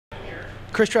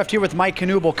Chris Treft here with Mike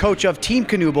Knuble, coach of Team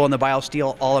Knuble in the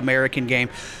Biosteel All-American game.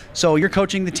 So you're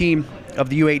coaching the team of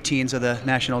the U18s of the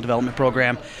National Development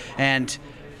Program, and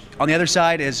on the other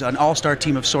side is an all-star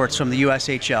team of sorts from the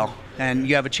USHL. And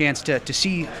you have a chance to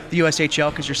see the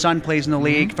USHL because your son plays in the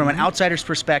league. From an outsider's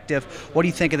perspective, what do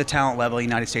you think of the talent level of the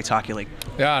United States Hockey League?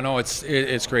 Yeah, no,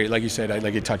 it's great. Like you said,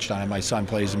 like you touched on it, my son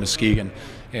plays in Muskegon,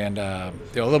 and a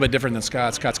little bit different than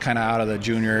Scott. Scott's kind of out of the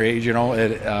junior age, you know.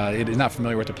 He's not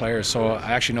familiar with the players, so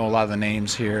I actually know a lot of the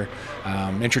names here.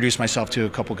 Introduced myself to a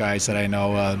couple guys that I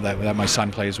know that my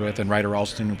son plays with, and Ryder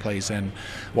Ralston, who plays in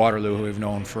Waterloo, who we've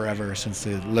known forever since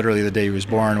literally the day he was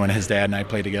born, when his dad and I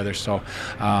played together. So.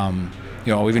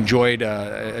 You know, we've enjoyed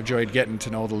getting to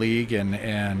know the league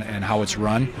and how it's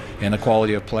run and the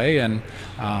quality of play, and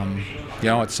you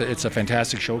know, it's a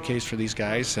fantastic showcase for these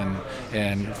guys and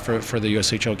for the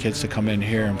USHL kids to come in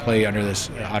here and play under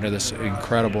this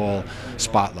incredible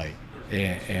spotlight.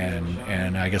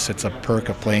 And I guess it's a perk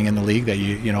of playing in the league that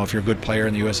you know, if you're a good player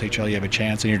in the USHL, you have a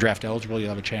chance, and you're draft eligible, you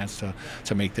have a chance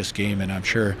to make this game. And I'm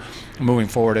sure moving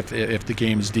forward, if the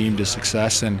game is deemed a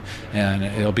success, and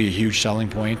it'll be a huge selling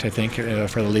point, I think,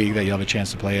 for the league, that you'll have a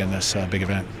chance to play in this big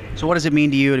event. So what does it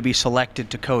mean to you to be selected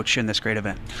to coach in this great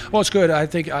event? Well, it's good. I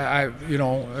think you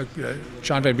know,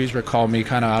 John Van Beesbroek called me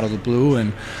kind of out of the blue,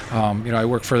 and you know, I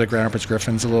work for the Grand Rapids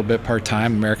Griffins a little bit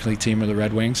part-time, American League team of the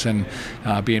Red Wings, and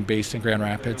being based in Grand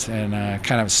Rapids, and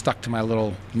kind of stuck to my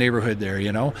little neighborhood there,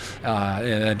 you know.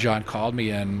 And then John called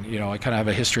me, and you know, I kind of have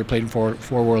a history of playing four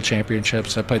World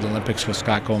Championships. I played the Olympics with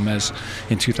Scott Gomez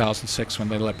in 2006 when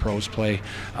they let pros play.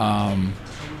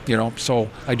 You know, so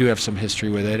I do have some history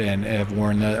with it, and have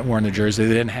worn the jersey.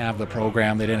 They didn't have the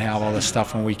program, they didn't have all this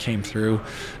stuff when we came through.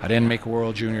 I didn't make a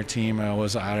World Junior team. I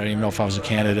don't even know if I was a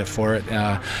candidate for it.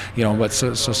 You know, but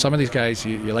so some of these guys,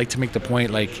 you like to make the point,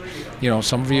 like, you know,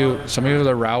 some of you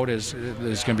the route is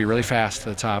going to be really fast to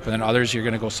the top, and then others you're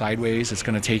going to go sideways. It's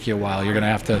going to take you a while. You're going to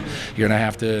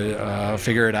have to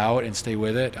figure it out and stay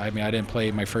with it. I mean, I didn't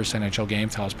play my first NHL game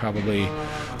till I was probably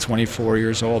 24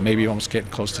 years old, maybe almost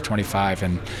getting close to 25,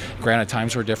 and granted,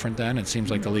 times were different then. It seems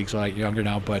like the league's a lot younger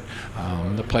now, but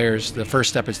the players, the first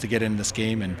step is to get into this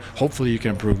game, and hopefully you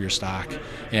can improve your stock.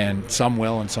 And some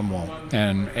will, and some won't.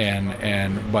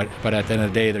 But at the end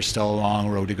of the day, there's still a long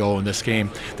road to go in this game.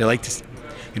 They like to,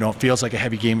 you know, it feels like a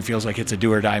heavy game. It feels like it's a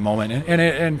do or die moment,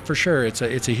 and for sure, it's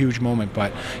a huge moment.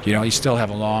 But you know, you still have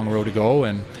a long road to go,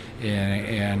 and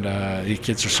these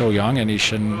kids are so young, and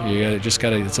it's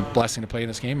a blessing to play in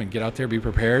this game and get out there, be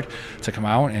prepared to come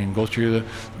out and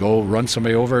go run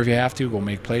somebody over if you have to, go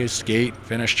make plays, skate,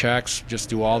 finish checks, just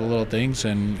do all the little things,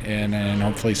 and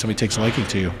hopefully somebody takes a liking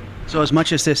to you. So as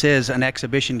much as this is an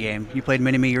exhibition game, you played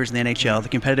many years in the NHL, the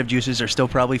competitive juices are still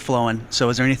probably flowing. So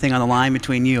is there anything on the line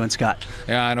between you and Scott?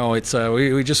 Yeah, I know. It's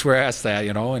we just were asked that,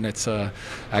 you know, and it's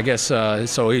I guess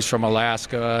so he's from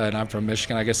Alaska and I'm from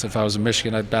Michigan. I guess if I was in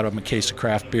Michigan, I'd bet him a case of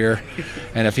craft beer.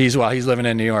 And if he's living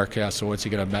in New York, yeah, so what's he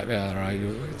gonna bet? I don't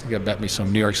know, he's gonna bet me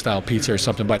some New York style pizza or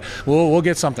something. But we'll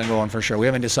get something going for sure. We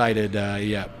haven't decided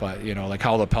yet, but you know, like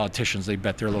how the politicians, they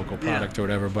bet their local product or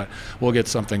whatever. But we'll get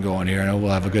something going here, and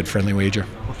we'll have a good friendly wager.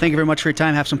 Well, thank you very much for your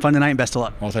time. Have some fun tonight, and best of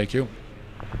luck. Well, thank you.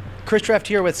 Chris Treft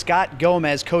here with Scott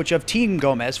Gomez, coach of Team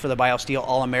Gomez for the Biosteel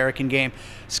All-American game.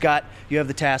 Scott, you have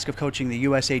the task of coaching the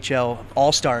USHL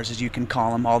All-Stars, as you can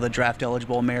call them, all the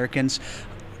draft-eligible Americans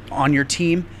on your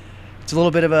team. It's a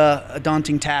little bit of a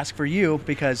daunting task for you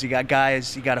because you got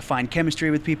guys, you got to find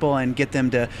chemistry with people and get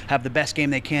them to have the best game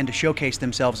they can to showcase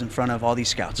themselves in front of all these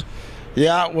scouts.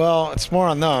 Yeah, well, it's more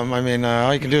on them. I mean,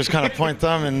 all you can do is kind of point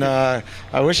them, and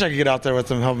I wish I could get out there with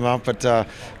them, help them out. But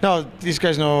no, these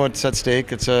guys know what's at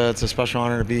stake. It's a special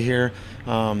honor to be here.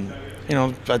 You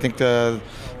know, I think the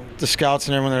scouts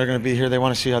and everyone that are going to be here, they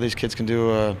want to see how these kids can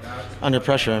do under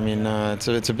pressure. I mean,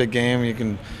 it's a big game. You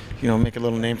can, you know, make a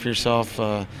little name for yourself.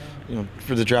 You know,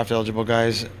 for the draft eligible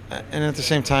guys, and at the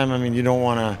same time, I mean, you don't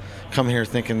want to come here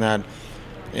thinking that,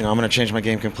 you know, I'm going to change my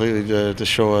game completely to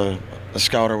show a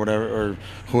scout or whatever, or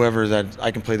whoever, that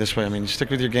I can play this way. I mean, stick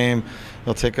with your game.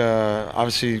 They'll take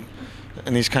obviously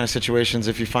in these kind of situations,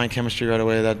 if you find chemistry right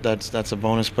away, that's a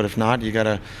bonus. But if not, you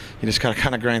just gotta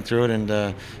kind of grind through it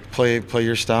and play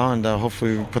your style, and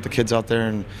hopefully put the kids out there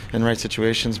in right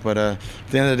situations. But at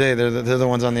the end of the day, they're the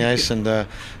ones on the ice, and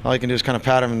all you can do is kind of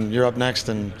pat them, and you're up next,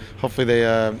 and hopefully they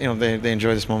they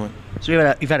enjoy this moment. So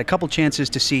you've had a couple chances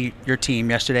to see your team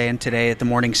yesterday and today at the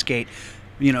morning skate.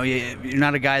 You know, you're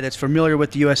not a guy that's familiar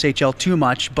with the USHL too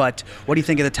much, but what do you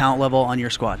think of the talent level on your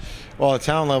squad? Well, the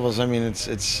talent levels, I mean,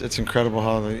 it's incredible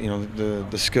how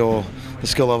the skill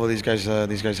level these guys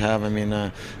have. I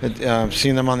mean,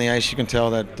 seeing them on the ice, you can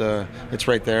tell that it's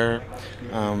right there.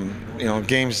 You know,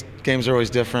 games games are always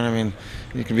different. I mean,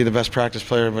 you can be the best practice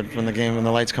player, but when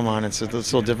the lights come on, it's a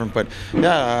little different. But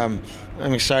yeah,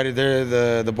 I'm excited.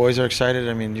 The boys are excited.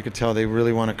 I mean, you could tell they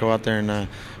really want to go out there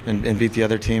and beat the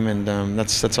other team, and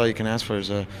that's all you can ask for. Is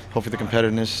hopefully the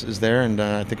competitiveness is there, and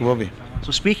I think it will be.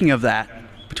 So speaking of that,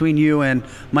 between you and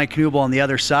Mike Knuble on the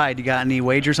other side, you got any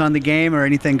wagers on the game or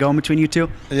anything going between you two?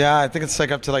 Yeah, I think it's like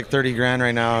up to like 30 grand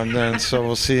right now, and then, so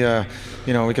we'll see.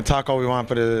 You know, we can talk all we want,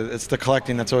 but it's the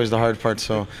collecting that's always the hard part.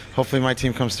 So hopefully my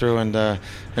team comes through, and you know,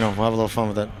 we'll have a little fun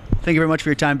with it. Thank you very much for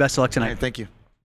your time. Best of luck tonight. All right, thank you.